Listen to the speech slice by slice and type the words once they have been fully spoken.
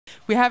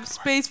We have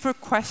space for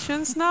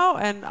questions now,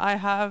 and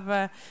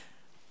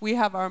we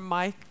have our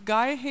mic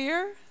guy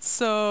here,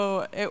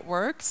 so it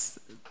works.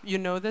 You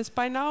know this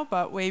by now,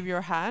 but wave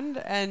your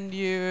hand and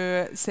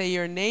you say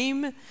your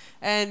name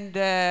and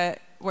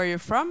where you're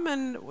from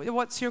and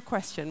what's your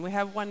question. We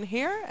have one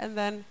here and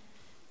then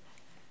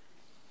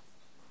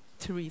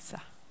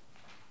Teresa.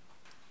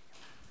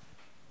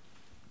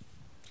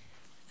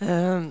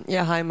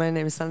 Yeah, hi, my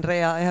name is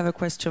Andrea. I have a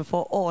question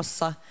for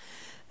Åsa.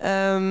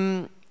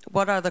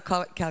 What are the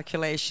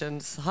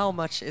calculations? How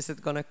much is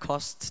it going to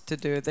cost to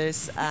do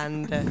this,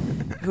 and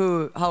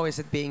how is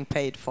it being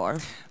paid for?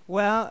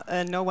 Well,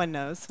 no one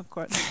knows, of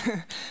course,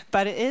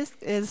 but it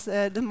is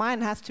the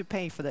mine has to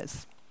pay for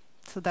this,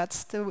 so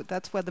that's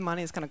where the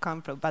money is going to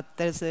come from. But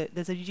there's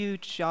a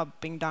huge job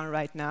being done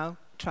right now,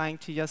 trying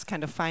to just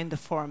kind of find the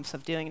forms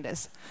of doing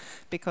this,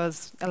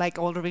 because like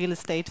all the real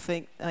estate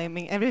thing, I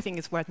mean, everything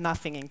is worth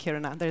nothing in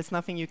Kiruna. There's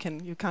nothing you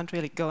can't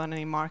really go on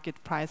any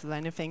market price or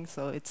anything.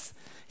 So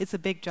it's a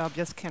big job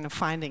just kind of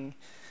finding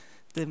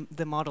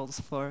the models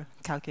for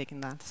calculating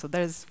that. So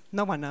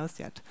no one knows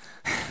yet.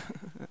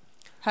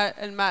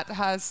 And Matt,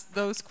 has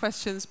those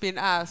questions been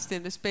asked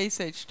in the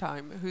space age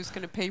time? Who's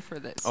going to pay for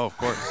this? Oh, of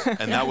course.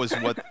 And that was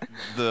what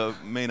the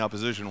main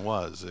opposition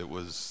was. It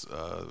was,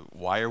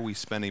 why are we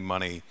spending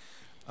money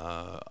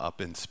up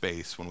in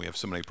space when we have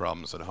so many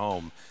problems at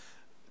home?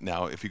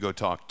 Now, if you go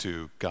talk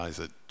to guys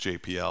at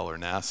JPL or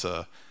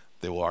NASA,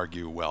 they will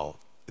argue, well,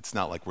 it's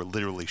not like we're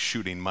literally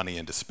shooting money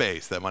into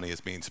space. That money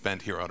is being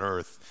spent here on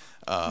Earth,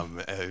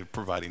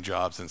 providing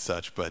jobs and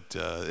such, but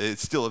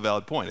it's still a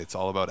valid point. It's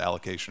all about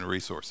allocation of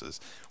resources.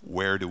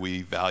 Where do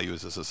we value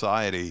as a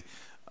society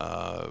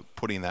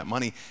putting that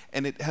money?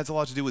 And it has a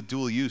lot to do with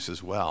dual use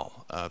as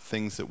well.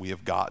 Things that we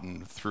have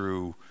gotten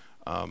through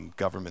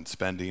government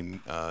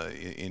spending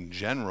in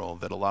general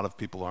that a lot of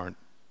people aren't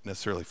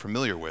necessarily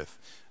familiar with.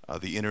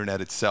 The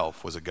internet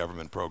itself was a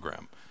government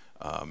program.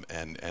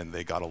 And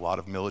they got a lot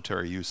of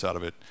military use out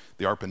of it.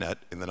 The ARPANET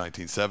in the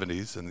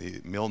 1970s and the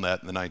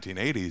MILNET in the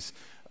 1980s.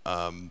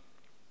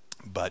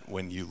 But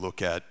when you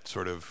look at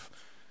sort of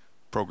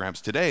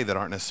programs today that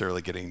aren't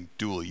necessarily getting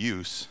dual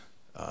use,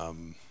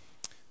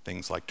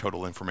 things like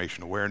total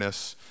information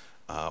awareness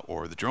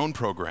or the drone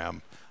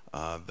program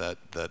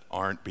that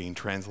aren't being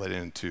translated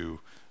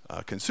into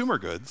consumer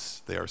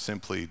goods, they are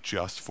simply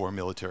just for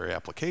military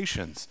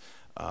applications.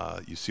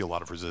 You see a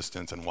lot of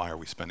resistance, and why are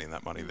we spending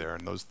that money there?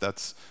 And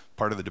that's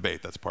part of the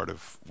debate. That's part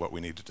of what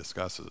we need to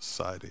discuss as a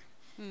society.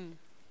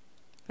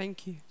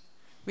 Thank you.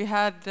 We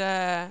had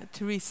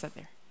Teresa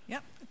there.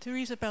 Yep,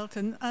 Teresa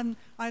Belton.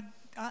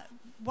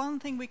 One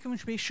thing we can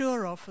be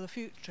sure of for the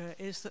future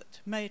is that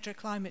major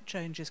climate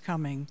change is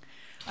coming.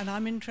 And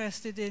I'm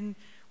interested in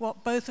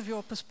what both of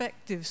your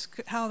perspectives,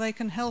 how they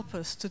can help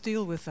us to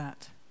deal with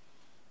that.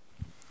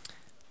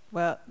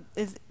 Well,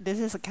 this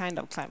is a kind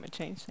of climate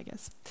change, I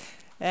guess.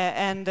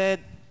 And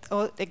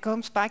it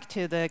comes back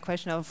to the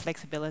question of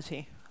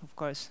flexibility, of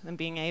course, and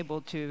being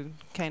able to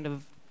kind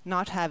of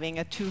not having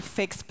a too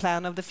fixed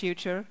plan of the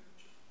future,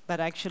 but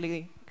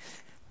actually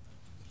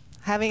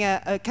having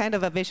a kind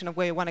of a vision of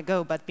where you want to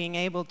go, but being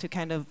able to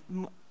kind of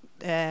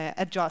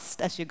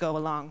adjust as you go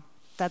along.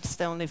 That's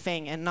the only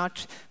thing, and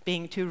not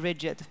being too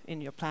rigid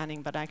in your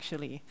planning, but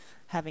actually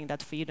having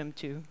that freedom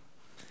to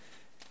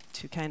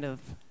kind of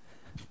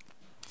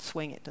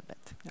swing it a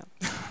bit.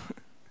 Yeah.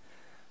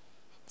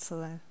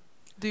 So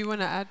do you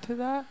want to add to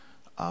that?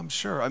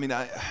 Sure. I mean,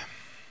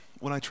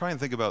 when I try and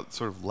think about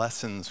sort of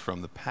lessons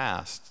from the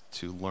past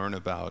to learn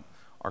about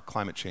our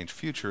climate change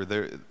future,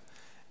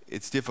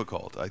 it's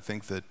difficult. I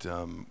think that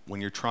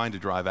when you're trying to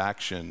drive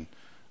action,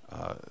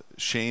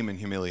 shame and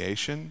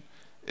humiliation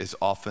is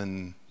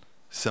often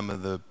some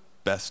of the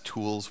best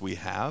tools we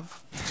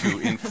have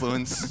to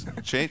influence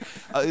change.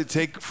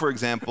 Take, for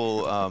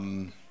example,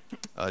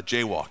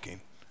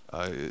 jaywalking.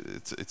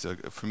 It's a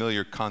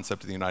familiar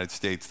concept in the United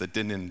States that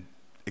didn't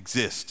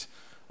exist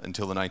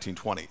until the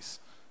 1920s.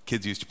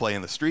 Kids used to play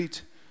in the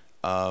street.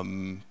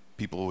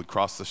 People would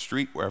cross the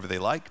street wherever they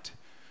liked.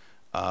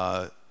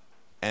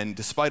 And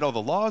despite all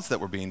the laws that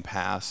were being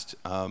passed,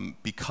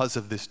 because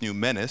of this new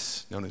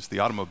menace known as the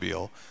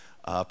automobile,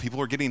 people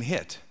were getting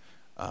hit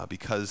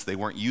because they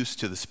weren't used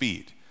to the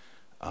speed.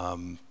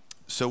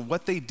 So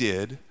what they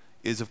did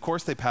is, of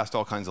course, they passed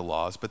all kinds of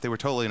laws, but they were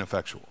totally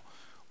ineffectual.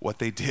 What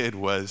they did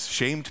was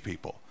shamed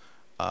people.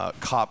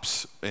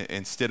 Cops,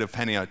 instead of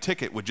handing out a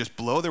ticket, would just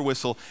blow their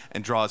whistle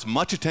and draw as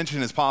much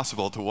attention as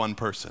possible to one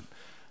person.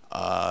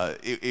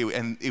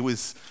 And it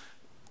was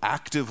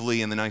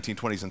actively in the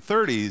 1920s and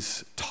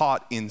 30s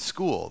taught in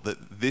school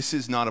that this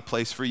is not a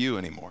place for you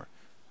anymore.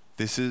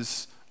 This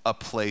is a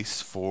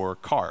place for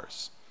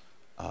cars.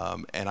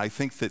 And I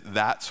think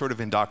that sort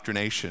of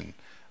indoctrination,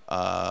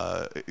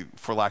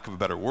 for lack of a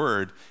better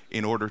word,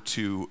 in order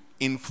to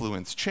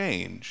influence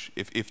change,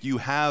 if you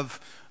have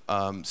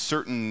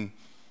certain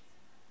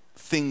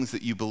things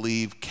that you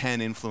believe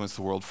can influence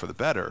the world for the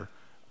better,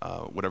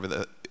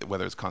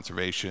 whether it's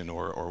conservation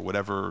or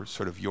whatever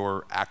sort of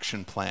your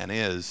action plan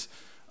is,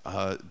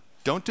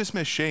 don't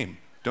dismiss shame.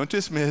 Don't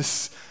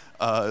dismiss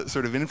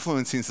sort of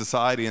influencing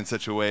society in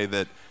such a way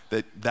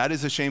that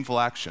is a shameful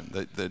action,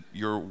 that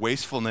your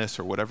wastefulness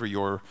or whatever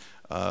you're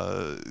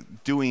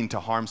doing to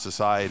harm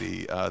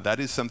society, that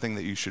is something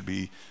that you should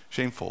be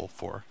shameful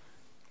for.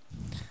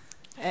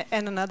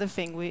 And another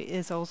thing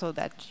is also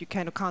that you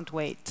kind of can't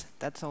wait.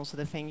 That's also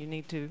the thing you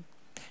need to,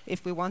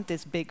 if we want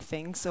these big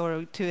things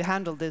or to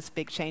handle these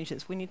big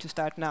changes, we need to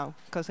start now.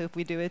 Because if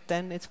we do it,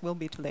 then it will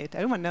be too late.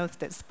 Everyone knows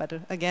this, but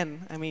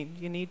again, I mean,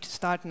 you need to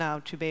start now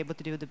to be able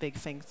to do the big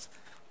things.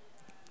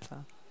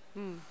 So.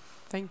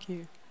 Thank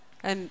you.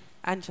 And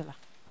Angela.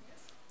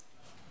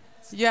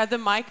 You have the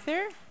mic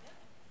there?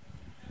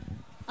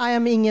 I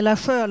am Ingela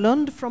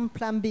Sjölund from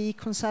Plan B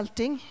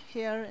Consulting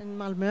here in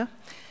Malmö.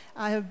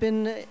 I have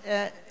been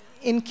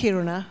in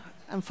Kiruna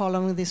and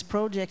following this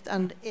project,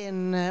 and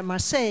in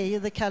Marseille,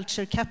 the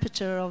culture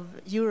capital of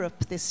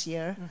Europe this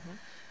year.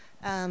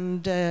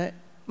 And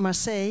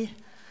Marseille,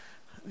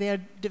 their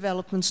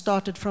development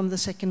started from the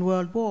Second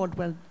World War,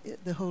 when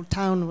the whole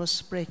town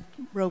was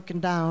broken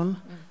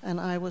down. And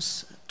I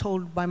was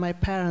told by my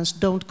parents,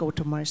 don't go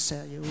to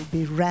Marseille, you will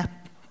be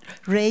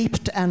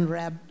raped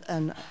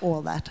and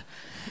all that.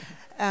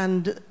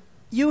 And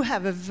you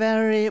have a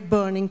very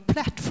burning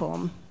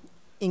platform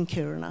in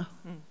Kiruna.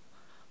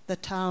 The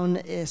town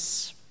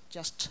is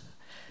just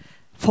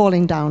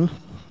falling down,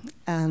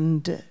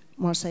 and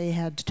Marseille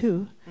had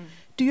too.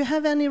 Do you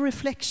have any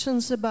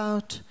reflections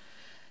about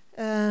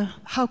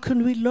how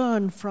can we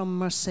learn from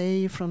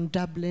Marseille, from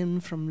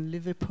Dublin, from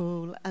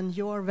Liverpool, and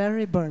your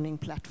very burning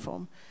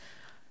platform?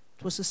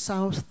 It was a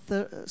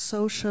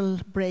social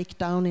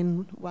breakdown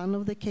in one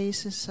of the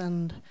cases,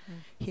 and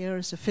here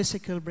is a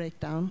physical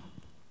breakdown.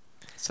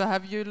 So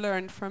have you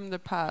learned from the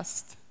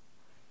past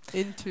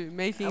into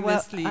making well,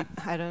 this leap?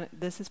 I don't.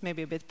 This is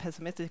maybe a bit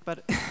pessimistic,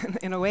 but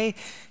in a way,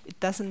 it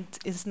doesn't.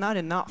 It's not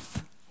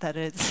enough that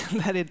it's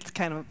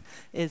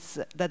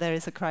that there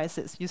is a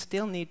crisis. You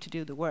still need to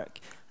do the work.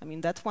 I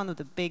mean, that's one of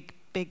the big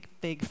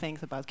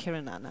things about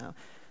Kiruna now.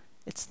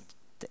 It's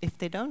if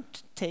they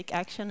don't take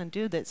action and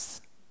do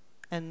this,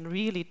 and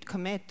really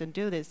commit and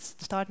do this,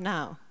 start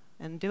now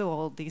and do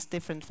all these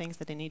different things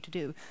that they need to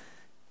do,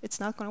 it's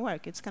not going to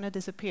work. It's going to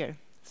disappear.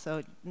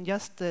 So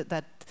just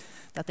that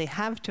they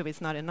have to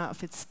is not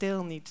enough. It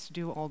still needs to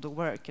do all the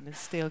work, and it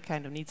still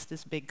kind of needs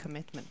this big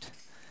commitment.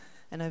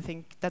 And I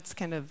think that's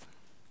kind of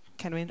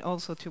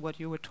also to what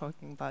you were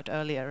talking about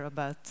earlier,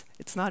 about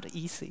it's not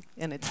easy,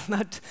 and it's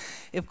not.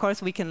 Of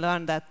course, we can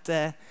learn that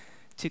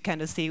to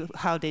kind of see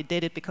how they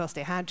did it because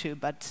they had to,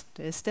 but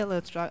there's still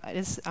a struggle.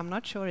 I'm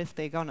not sure if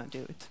they're gonna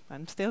do it.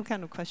 I'm still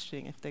kind of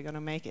questioning if they're gonna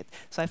make it.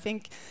 So I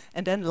think,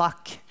 and then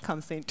luck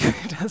comes into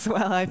it as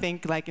well. I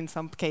think, like in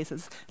some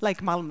cases,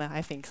 like Malmö,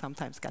 I think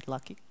sometimes got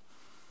lucky.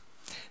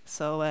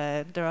 So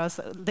there are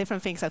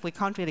different things that we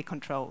can't really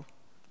control,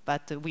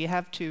 but we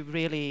have to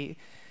really,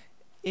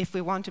 if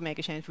we want to make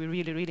a change, we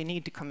really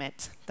need to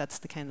commit. That's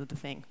the kind of the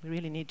thing. We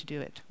really need to do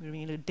it. We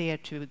really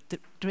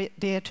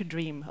dare to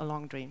dream a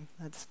long dream.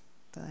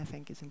 That I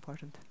think is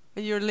important.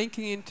 And you're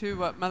linking into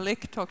what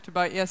Malik talked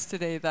about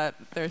yesterday, that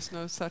there's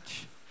no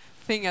such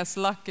thing as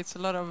luck. It's a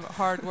lot of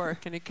hard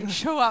work, and it can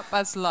show up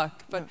as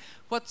luck. But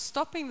what's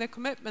stopping the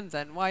commitment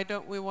then? Why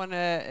don't we want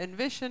to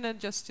envision and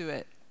just do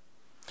it?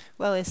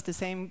 Well, it's the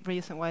same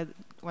reason why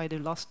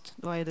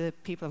the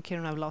people of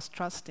Kiruna have lost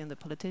trust in the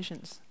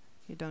politicians.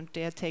 You don't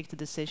dare take the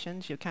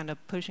decisions. You're kind of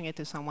pushing it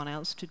to someone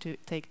else to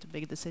take the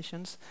big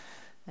decisions,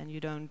 and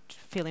you don't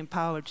feel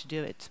empowered to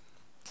do it.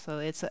 So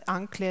it's an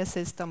unclear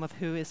system of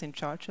who is in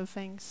charge of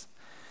things,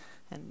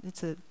 and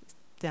it's a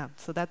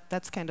So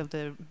that's kind of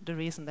the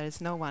reason. There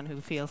is no one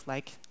who feels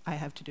like I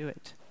have to do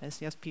it. There's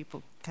just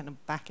people kind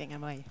of backing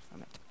away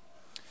from it.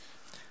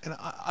 And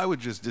I would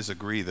just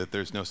disagree that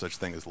there's no such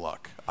thing as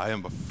luck. I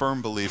am a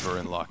firm believer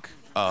in luck.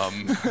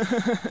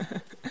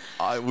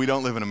 We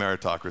don't live in a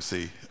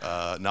meritocracy.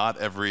 Not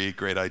every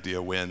great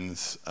idea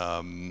wins.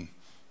 I'm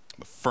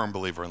a firm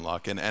believer in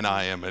luck, and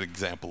I am an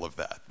example of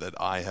that. That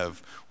I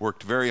have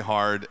worked very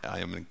hard. I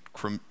am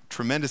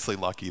tremendously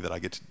lucky that I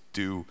get to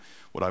do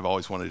what I've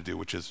always wanted to do,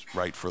 which is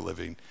write for a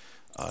living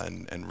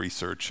and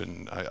research,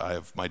 and I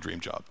have my dream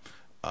job.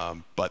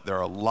 But there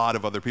are a lot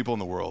of other people in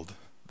the world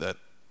that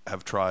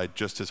have tried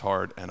just as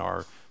hard and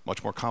are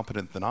much more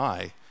competent than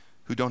I,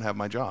 who don't have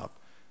my job.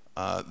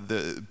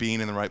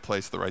 Being in the right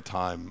place at the right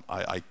time,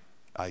 I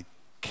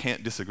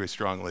can't disagree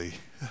strongly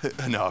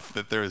enough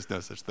that there is no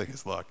such thing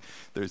as luck.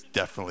 There's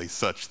definitely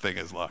such thing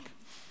as luck.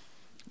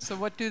 So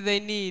what do they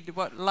need?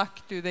 What luck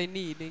do they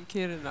need in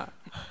Kiruna?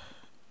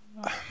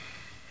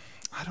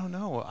 I don't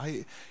know.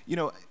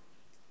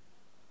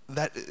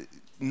 That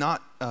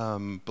not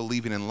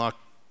believing in luck,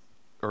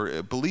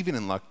 or believing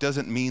in luck,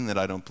 doesn't mean that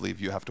I don't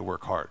believe you have to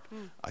work hard.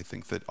 I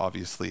think that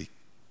obviously,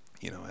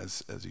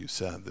 as you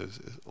said, there's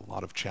a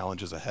lot of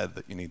challenges ahead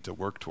that you need to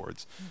work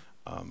towards.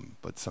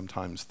 But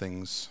sometimes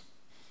things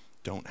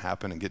don't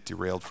happen and get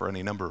derailed for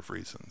any number of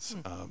reasons.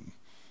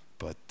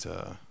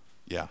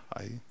 Yeah,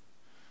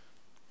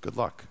 good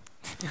luck.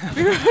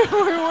 We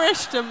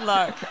wish them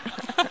luck.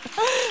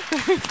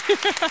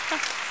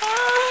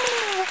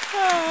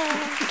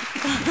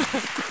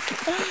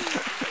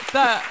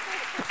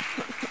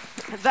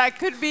 That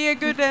could be a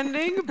good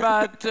ending,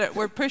 but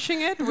we're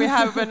pushing it. We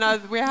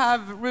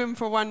have room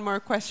for one more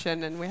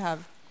question, and we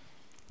have.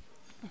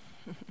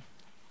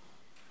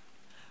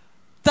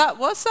 That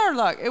was our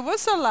luck. It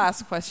was our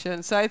last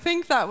question, so I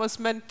think that was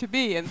meant to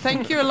be. And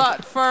thank you a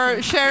lot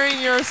for sharing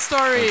your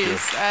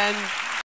stories and.